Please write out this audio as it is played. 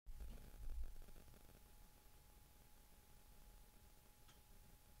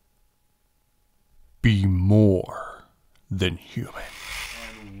be more than human.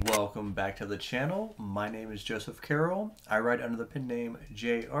 And welcome back to the channel. My name is Joseph Carroll. I write under the pen name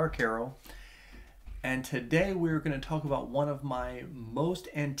J.R. Carroll. And today we're going to talk about one of my most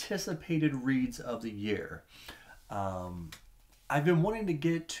anticipated reads of the year. I've been wanting to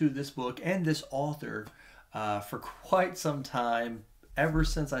get to this book and this author for quite some time, ever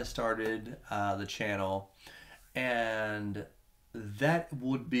since I started the channel. And that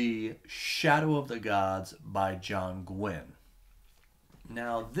would be Shadow of the Gods by John Gwynne.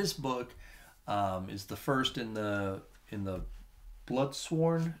 Now, this book is the first in the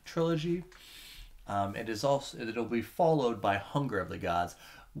Bloodsworn trilogy. It is also, it'll be followed by Hunger of the Gods.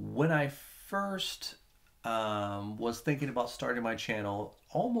 When I first was thinking about starting my channel,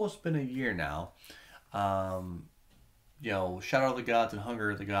 almost been a year now. You know, Shadow of the Gods and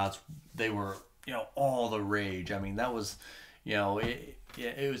Hunger of the Gods, they were, you know, all the rage. I mean, that was, you know, it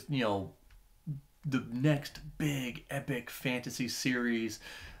was, you know, the next big epic fantasy series.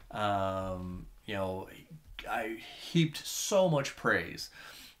 You know, I heaped so much praise.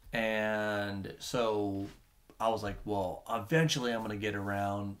 And so I was like, well, eventually I'm going to get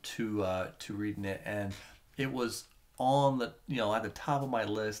around to reading it. And it was on the, you know, at the top of my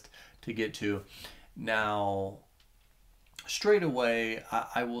list to get to. Now, straight away,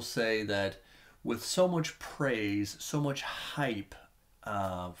 I will say that with so much praise, so much hype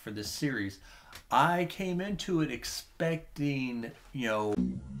for this series, I came into it expecting, you know,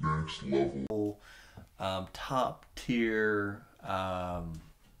 next level, top tier,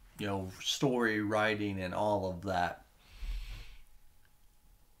 you know, story writing and all of that.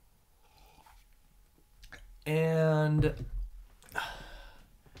 And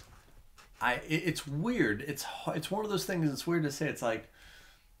it's weird. It's one of those things. It's weird to say. It's like,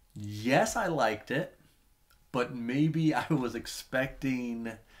 yes, I liked it, but maybe I was expecting,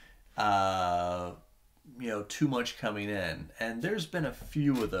 you know, too much coming in. And there's been a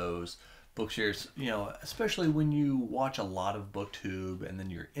few of those book series, you know, especially when you watch a lot of BookTube and then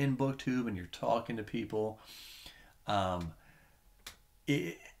you're in BookTube and you're talking to people. And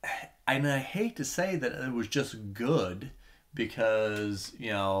I hate to say that it was just good because,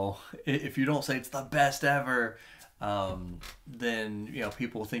 you know, if you don't say it's the best ever, then, you know,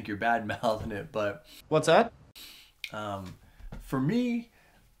 people think you're bad mouthing it. But what's that? For me,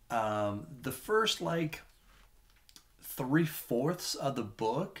 the first like 3/4 of the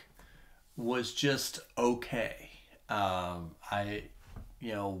book was just okay. You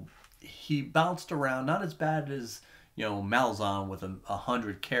know, he bounced around, not as bad as, you know, Malzahn with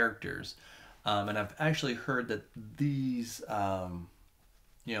 100 characters. And I've actually heard that these,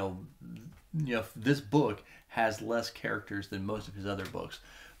 you know, this book has less characters than most of his other books.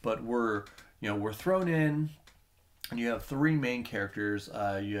 But we're thrown in, and you have three main characters.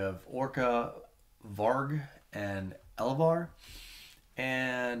 You have Orca, Varg, and Elvar.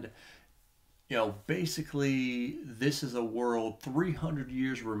 And, you know, basically this is a world 300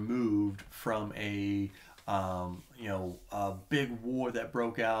 years removed from a, you know, a big war that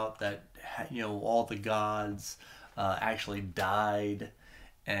broke out that, you know, all the gods actually died.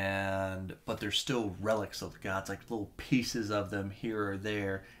 But there's still relics of the gods, like little pieces of them here or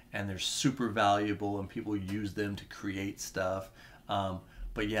there, and they're super valuable and people use them to create stuff.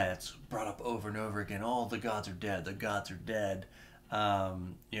 But yeah, it's brought up over and over again. All the gods are dead. The gods are dead.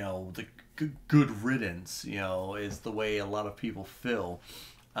 You know, the good riddance, you know, is the way a lot of people feel.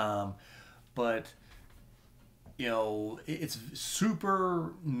 But, you know, it's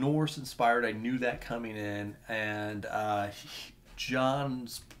super Norse inspired. I knew that coming in. And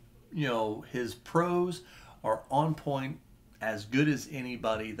John's, you know, his prose are on point, as good as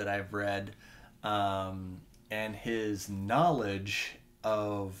anybody that I've read. And his knowledge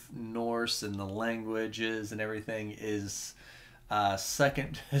of Norse and the languages and everything is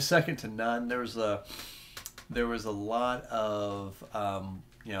second to none. There was a lot of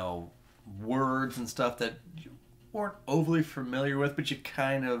you know, words and stuff that you weren't overly familiar with, but you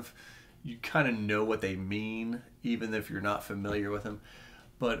kind of know what they mean, even if you're not familiar with them.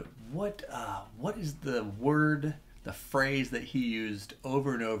 But what is the word, the phrase that he used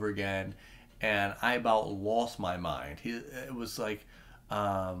over and over again, and I about lost my mind. It was like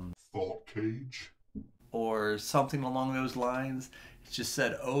thought cage or something along those lines. It's just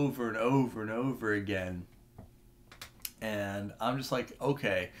said over and over and over again. And I'm just like,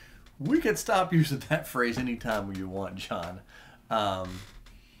 okay, we could stop using that phrase anytime you want, John.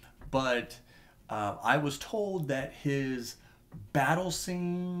 But I was told that his battle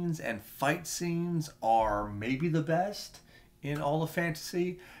scenes and fight scenes are maybe the best in all of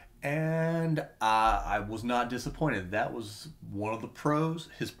fantasy. And I was not disappointed. That was one of the pros.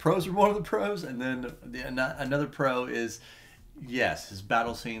 His pros were one of the pros. And then another pro is, yes, his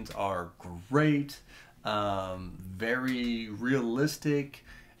battle scenes are great, very realistic.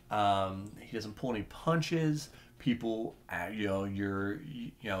 He doesn't pull any punches. People, your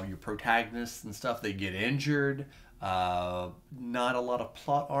protagonists and stuff, they get injured. Not a lot of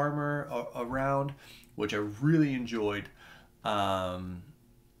plot armor around, which I really enjoyed.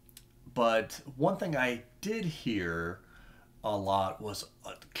 But one thing I did hear a lot was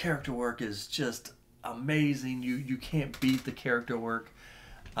character work is just amazing. You can't beat the character work.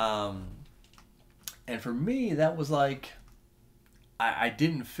 And for me, that was like, I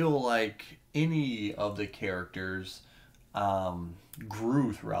didn't feel like any of the characters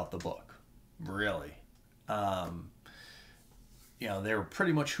grew throughout the book, really. They were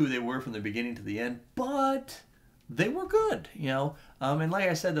pretty much who they were from the beginning to the end, but they were good, and like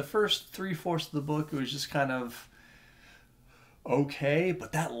I said, the first 3/4 of the book, it was just kind of okay,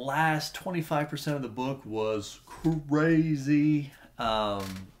 but that last 25% of the book was crazy.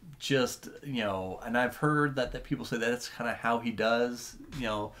 And I've heard that people say that's kind of how he does,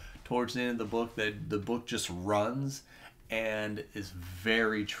 towards the end of the book, that the book just runs, and is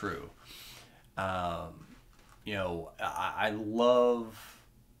very true. I love,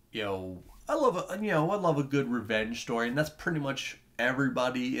 I love a good revenge story, and that's pretty much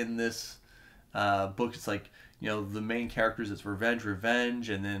everybody in this book. It's like, the main characters, it's revenge,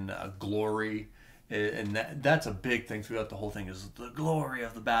 and then glory, and that's a big thing throughout the whole thing, is the glory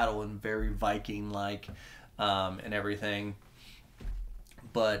of the battle, and very Viking-like, and everything.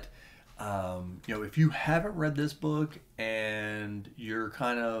 But if you haven't read this book and you're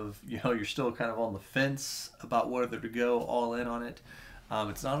kind of, you're still kind of on the fence about whether to go all in on it,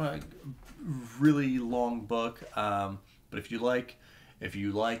 it's not a really long book, but if you like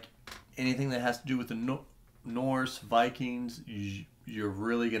anything that has to do with the Norse Vikings, you're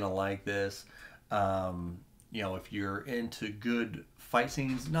really gonna like this. If you're into good fight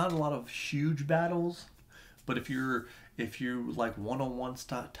scenes, not a lot of huge battles, but if you like one-on-one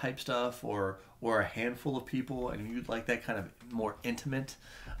type stuff, or a handful of people, and you like that kind of more intimate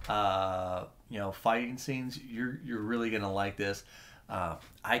fighting scenes, you're really gonna like this.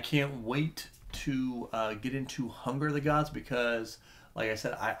 I can't wait to get into Hunger of the Gods, because, like I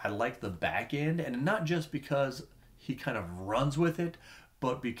said, I like the back end, and not just because he kind of runs with it,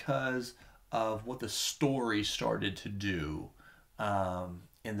 but because of what the story started to do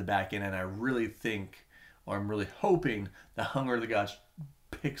in the back end. And I really think, or I'm really hoping, that Hunger of the Gods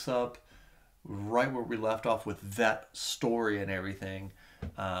picks up right where we left off with that story and everything.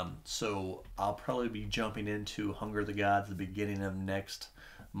 So I'll probably be jumping into Hunger of the Gods the beginning of next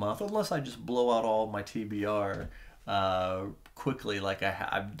month, unless I just blow out all my TBR quickly, like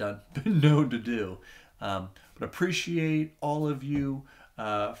I've been known to do. But appreciate all of you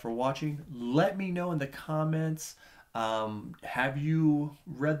for watching. Let me know in the comments, have you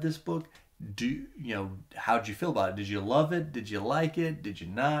read this book? How'd you feel about it? Did you love it? Did you like it? Did you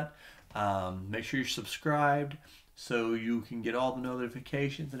not? Make sure you're subscribed so you can get all the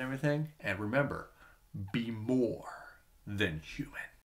notifications and everything. And remember, be more than human.